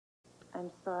I'm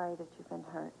sorry that you've been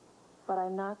hurt. But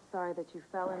I'm not sorry that you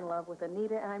fell in love with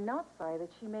Anita, and I'm not sorry that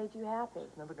she made you happy.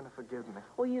 She's never gonna forgive me.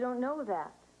 Well, you don't know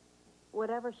that.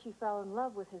 Whatever she fell in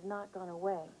love with has not gone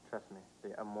away. Trust me,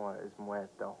 the amor is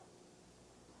muerto.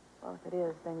 Well, if it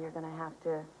is, then you're gonna have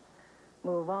to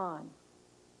move on.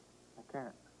 I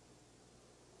can't.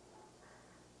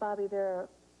 Bobby, there are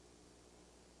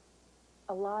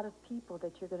a lot of people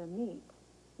that you're gonna meet.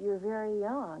 You're very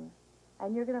young.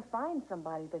 And you're going to find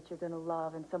somebody that you're going to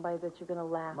love and somebody that you're going to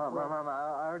laugh with. Mom,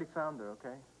 I already found her,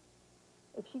 okay?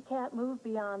 If she can't move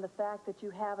beyond the fact that you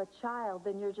have a child,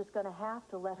 then you're just going to have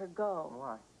to let her go.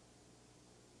 Why?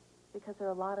 Because there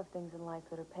are a lot of things in life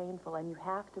that are painful, and you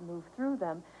have to move through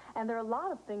them. And there are a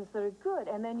lot of things that are good,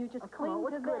 and then you just cling to them.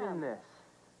 What's good in this?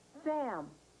 Sam.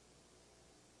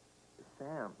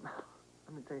 Sam?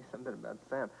 Let me tell you something about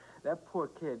Sam. That poor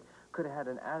kid could have had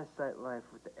an out-of-sight life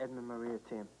with the Edmund Maria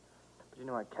team. But you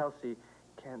know what? Kelsey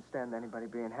can't stand anybody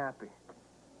being happy.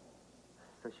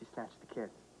 So she snatched the kid.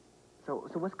 So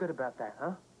what's good about that,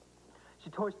 huh? She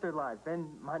torched their lives, then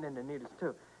mine and Anita's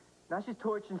too. Now she's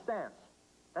torching Sam's.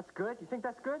 That's good? You think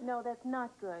that's good? No, that's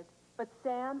not good. But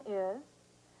Sam is,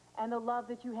 and the love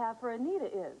that you have for Anita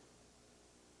is.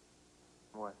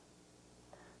 What?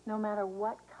 No matter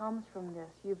what comes from this,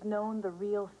 you've known the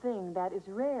real thing. That is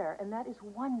rare, and that is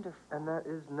wonderful. And that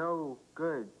is no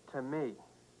good to me.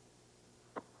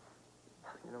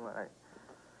 You know what, I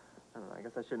don't know, I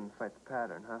guess I shouldn't fight the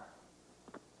pattern, huh?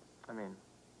 I mean,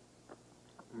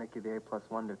 Mickey the A-plus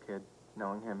wonder kid,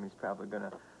 knowing him, he's probably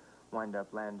gonna wind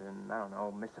up landing, I don't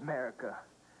know, Miss America.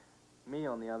 Me,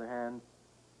 on the other hand,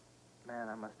 man,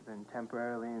 I must have been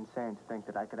temporarily insane to think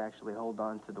that I could actually hold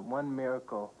on to the one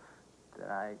miracle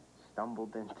that I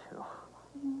stumbled into.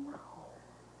 No.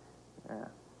 Yeah.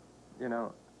 You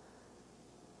know,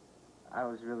 I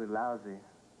was really lousy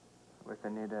with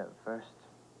Anita at first.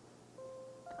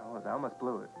 I almost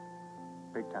blew it.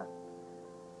 Big time.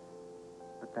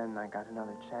 But then I got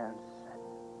another chance, and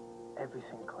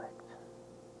everything clicked.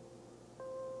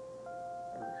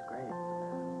 It was great.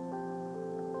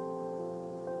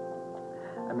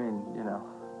 I mean, you know,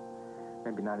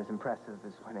 maybe not as impressive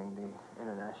as winning the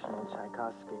International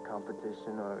Tchaikovsky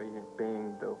competition or even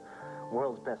being the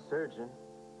world's best surgeon,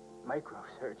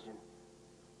 microsurgeon.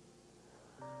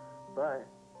 But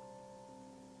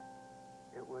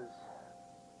it was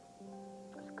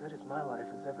as good as my life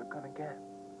is ever gonna get,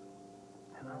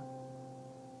 you know?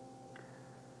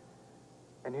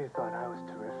 And you thought I was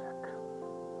terrific.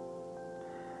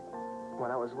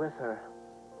 When I was with her,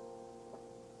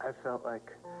 I felt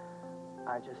like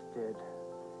I just did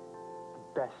the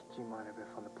best G minor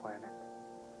riff on the planet.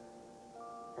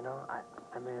 You know,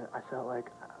 I mean, I felt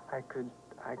like I could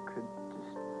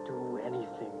just do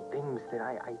anything, things that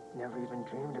I never even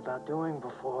dreamed about doing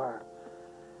before.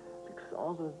 Because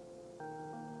all the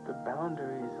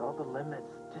boundaries, all the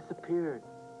limits disappeared.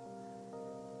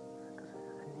 Because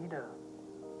Anita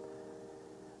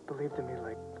believed in me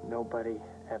like nobody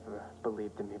ever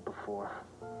believed in me before.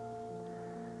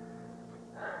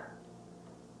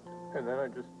 And then I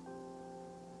just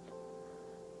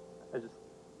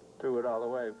threw it all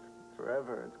away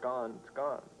forever. It's gone. It's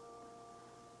gone.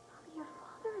 Your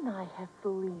father and I have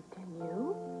believed in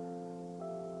you.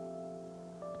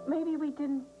 Maybe we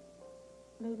didn't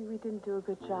do a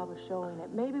good job of showing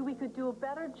it. Maybe we could do a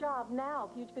better job now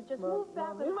if you could just move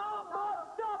back. Mom,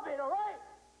 stop it, all right?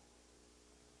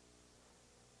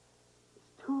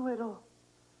 It's too little,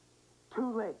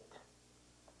 too late.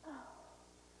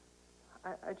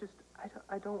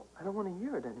 I don't want to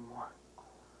hear it anymore.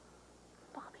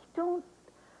 Bobby, don't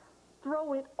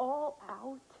throw it all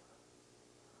out.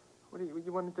 What do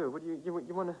you want to do? What do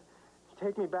you want to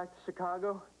take me back to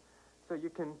Chicago so you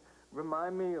can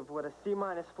remind me of what a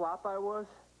C-minus flop I was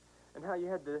and how you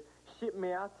had to ship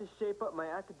me out to shape up my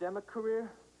academic career?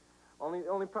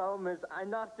 Only problem is I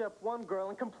knocked up one girl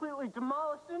and completely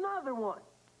demolished another one.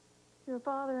 Your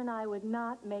father and I would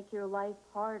not make your life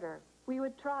harder. We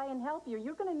would try and help you.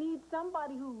 You're going to need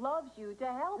somebody who loves you to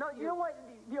help you. No, you know what?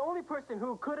 The only person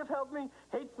who could have helped me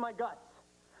hates my guts.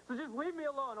 So just leave me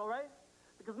alone, all right?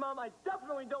 Because, Mom, I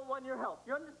definitely don't want your help.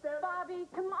 You understand? Bobby,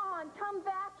 come on. Come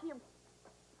back here.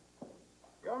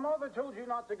 Your mother told you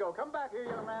not to go. Come back here,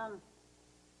 young man.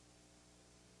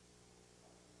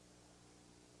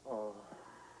 Oh.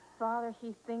 Father,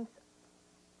 he thinks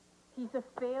he's a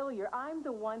failure. I'm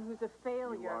the one who's a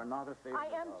failure. You are not a failure. I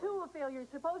am, too, a failure.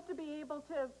 You're supposed to be able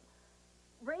to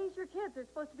raise your kids. They're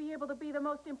supposed to be able to be the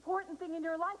most important thing in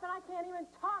your life, and I can't even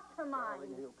talk to mine.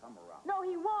 Darling, he'll come around. No,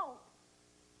 he won't.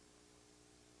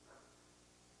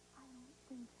 I don't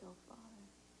think so, Father.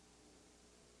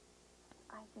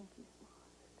 I think he's lost.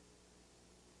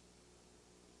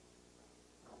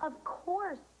 Of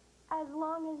course, as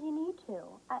long as you need to.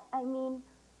 I mean,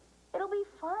 it'll be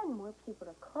fun. More people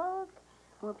to cook,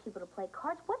 more people to play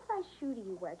cards. What size shoe do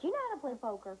you wear? Do you know how to play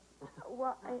poker?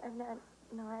 Well, I'm not...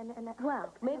 No,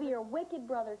 Well, maybe your wicked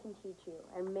brother can teach you.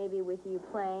 And maybe with you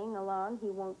playing along, he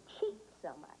won't cheat so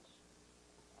much.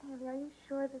 Haley, are you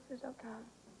sure this is okay?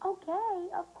 Okay,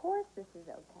 of course this is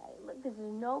okay. Look, this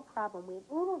is no problem. We have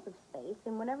oodles of space,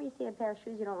 and whenever you see a pair of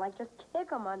shoes you don't like, just kick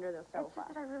them under the sofa. It's just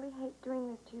that I really hate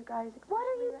doing this to you guys. What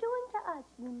are you doing to us?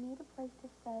 You need a place to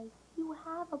stay. You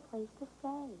have a place to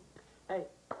stay. Hey,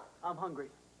 I'm hungry.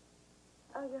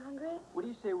 Oh, you're hungry? What do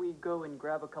you say we go and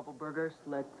grab a couple burgers?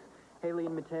 Let Haley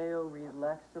and Mateo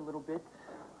relax a little bit.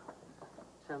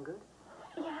 Sound good?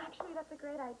 Yeah, actually, that's a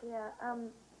great idea.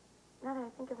 Now that I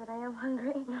think of it, I am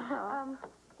hungry.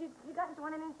 Do you guys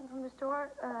want anything from the store?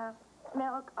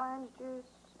 Milk, orange juice?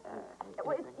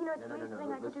 Well, it's, you know, it's the least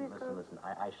thing I could do. Listen.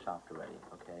 I shopped already,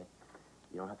 okay?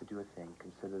 You don't have to do a thing.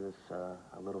 Consider this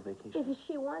a little vacation. If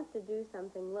she wants to do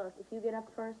something, look, if you get up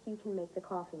first, you can make the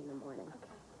coffee in the morning. Okay.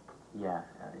 Yeah,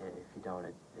 if you don't,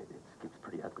 it gets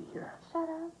pretty ugly here. Shut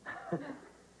up.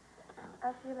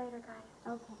 I'll see you later, guys.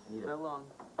 Okay. So long.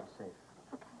 Be safe.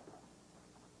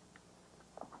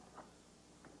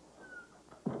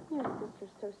 Your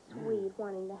sister's so sweet,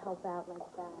 wanting to help out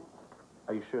like that.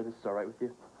 Are you sure this is all right with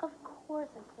you? Of course,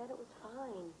 I said it was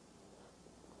fine.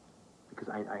 Because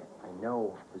I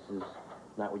know this is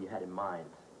not what you had in mind,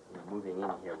 you know, moving in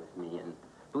here with me. And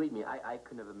believe me, I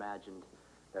couldn't have imagined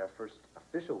that our first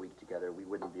official week together, we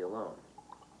wouldn't be alone.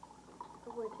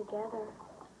 But we're together.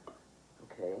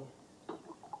 Okay.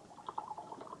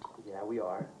 Yeah, we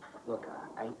are. Look,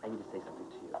 I need to say something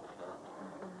to you, okay?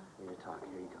 We need to talk.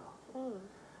 Here you go.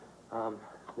 Thanks.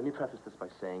 Let me preface this by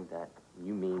saying that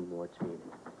you mean more to me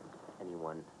than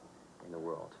anyone in the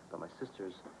world. But my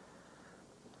sisters,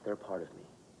 they're part of me.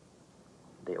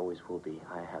 They always will be.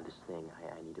 I have this thing.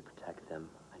 I need to protect them.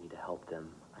 I need to help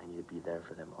them. I need to be there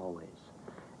for them always.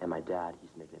 And my dad,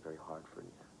 he's making it very hard for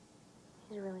me.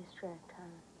 He's really strict, huh?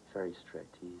 Very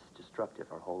strict. He's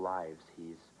destructive our whole lives.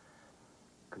 He's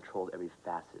controlled every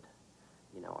facet.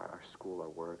 You know, our school, our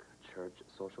work, church,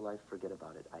 social life, forget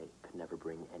about it. I could never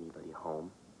bring anybody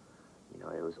home. You know,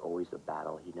 it was always a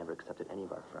battle. He never accepted any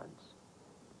of our friends.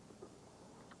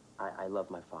 I love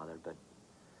my father, but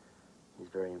he's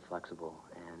very inflexible,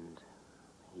 and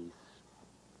he's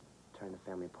tearing the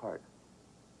family apart.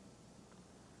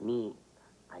 Me,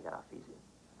 I got off easy.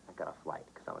 I got off light,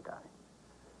 because I'm a guy.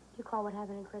 You call what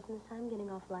happened at Christmas time getting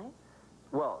off light?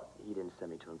 Well, he didn't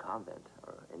send me to a convent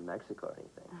or in Mexico or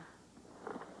anything.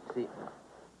 See,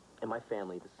 in my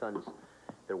family, the sons,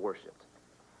 they're worshipped.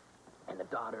 And the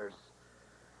daughters,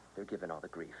 they're given all the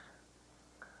grief.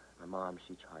 My mom,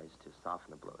 she tries to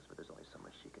soften the blows, but there's only so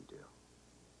much she can do.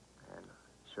 And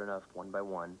sure enough, one by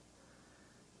one,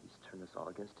 he's turned us all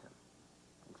against him.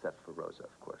 Except for Rosa,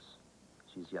 of course.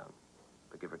 She's young,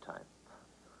 but give her time.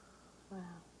 Wow.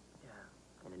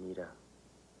 Yeah, and Anita,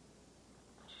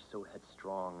 she's so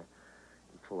headstrong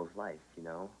and full of life, you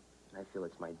know? And I feel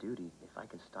it's my duty. If I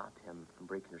can stop him from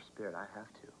breaking her spirit, I have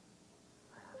to.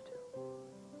 I have to.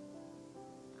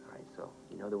 All right, so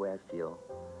you know the way I feel.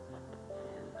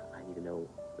 And I need to know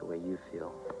the way you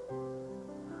feel.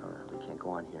 We can't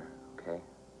go on here, okay?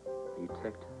 Are you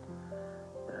ticked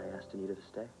that I asked Anita to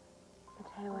stay?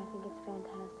 Mateo, I think it's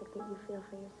fantastic that you feel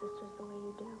for your sisters the way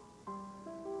you do.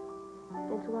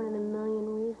 It's one of the million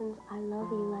reasons I love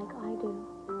you like I do.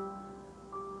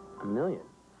 A million?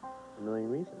 A million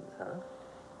reasons, huh?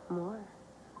 More.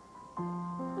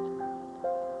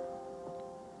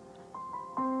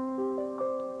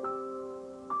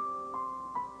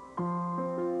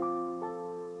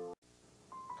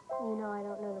 You know, I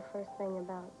don't know the first thing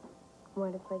about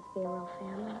what it's like to be a real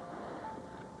family.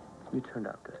 You turned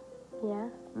out good. Yeah?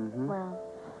 Mm-hmm. Well,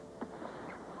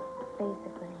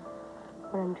 basically,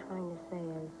 what I'm trying to say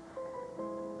is,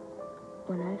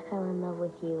 when I fell in love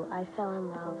with you, I fell in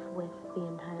love with the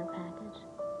entire package.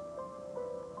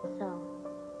 So,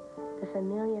 the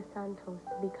Familia Santos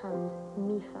becomes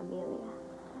mi familia.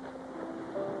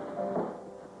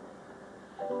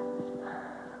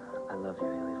 I love you,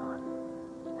 Haley Vaughn.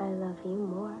 I love you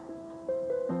more.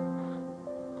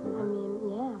 I mean,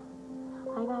 yeah.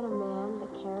 I got a man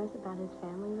that cares about his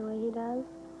family the way he does.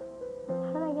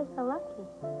 How did I get so lucky?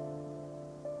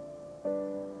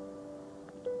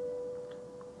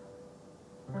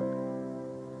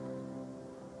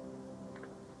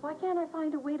 Why can't I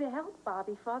find a way to help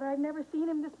Bobby, Father? I've never seen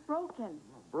him this broken.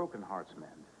 Broken hearts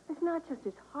mend. It's not just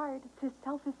his heart, it's his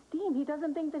self-esteem. He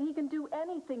doesn't think that he can do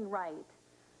anything right.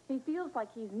 He feels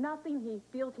like he's nothing. He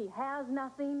feels he has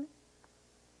nothing.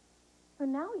 So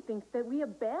now he thinks that we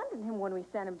abandoned him when we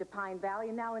sent him to Pine Valley,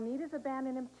 and now Anita's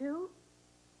abandoned him too?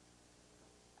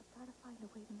 I've got to find a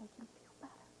way to make him feel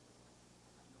better.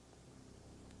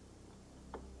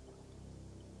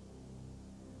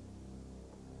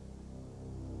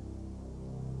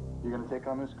 You're gonna take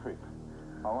on this creep.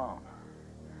 Alone.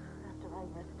 After I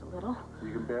rest a little.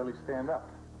 You can barely stand up.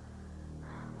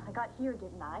 I got here,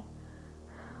 didn't I?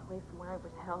 Away from where I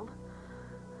was held.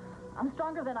 I'm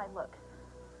stronger than I look.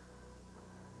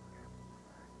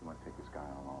 You want to take this guy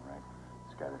on alone, right?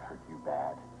 This guy that hurt you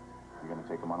bad. You're gonna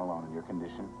take him on alone in your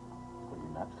condition? What, are you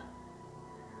nuts?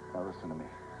 Now listen to me.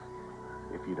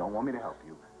 If you don't want me to help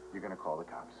you, you're gonna call the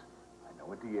cops. I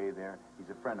know a DA there. He's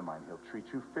a friend of mine. He'll treat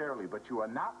you fairly, but you are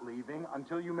not leaving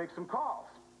until you make some calls.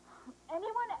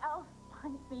 Anyone else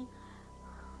finds me.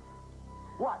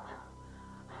 What?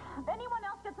 If anyone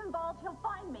else gets involved, he'll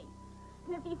find me.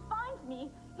 And if he finds me,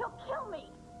 he'll kill me.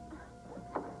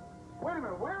 Wait a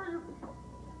minute, where are you?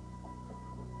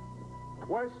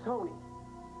 Where's Tony?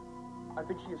 I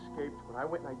think she escaped when I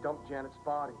went and I dumped Janet's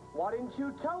body. Why didn't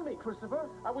you tell me, Christopher?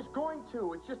 I was going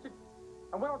to. It's just that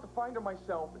I went out to find her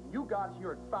myself, and you got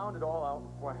here and found it all out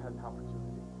before I had an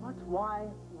opportunity. What?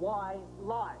 Why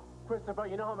lie? Christopher,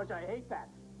 you know how much I hate that.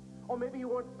 Or maybe you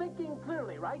weren't thinking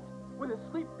clearly, right? With the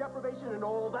sleep deprivation and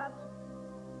all that.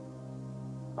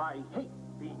 I hate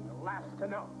being the last to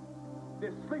know.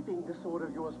 This sleeping disorder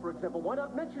of yours, for example, why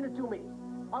not mention it to me?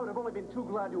 I would have only been too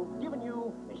glad to have given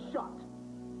you a shot.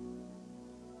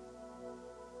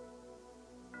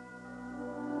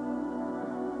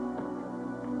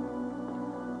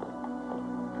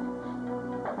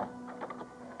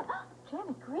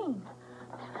 Janet Green.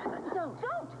 Don't. Get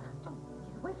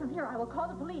away from here. I will call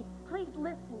the police. Please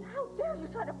listen. How dare you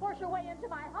try to force your way into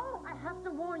my home? I have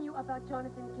to warn you about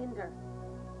Jonathan Kinder.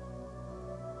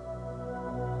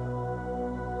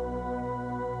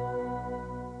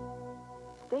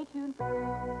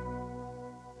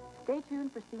 Stay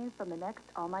tuned for scenes from the next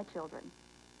All My Children.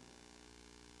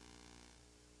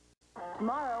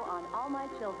 Tomorrow on All My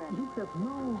Children. You have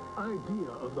no idea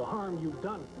of the harm you've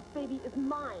done. This baby is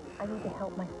mine. I need to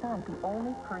help my son. The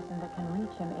only person that can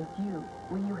reach him is you.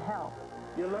 Will you help?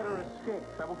 You let her escape.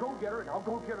 I will go get her, and I'll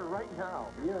go get her right now.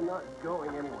 You're not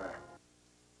going anywhere.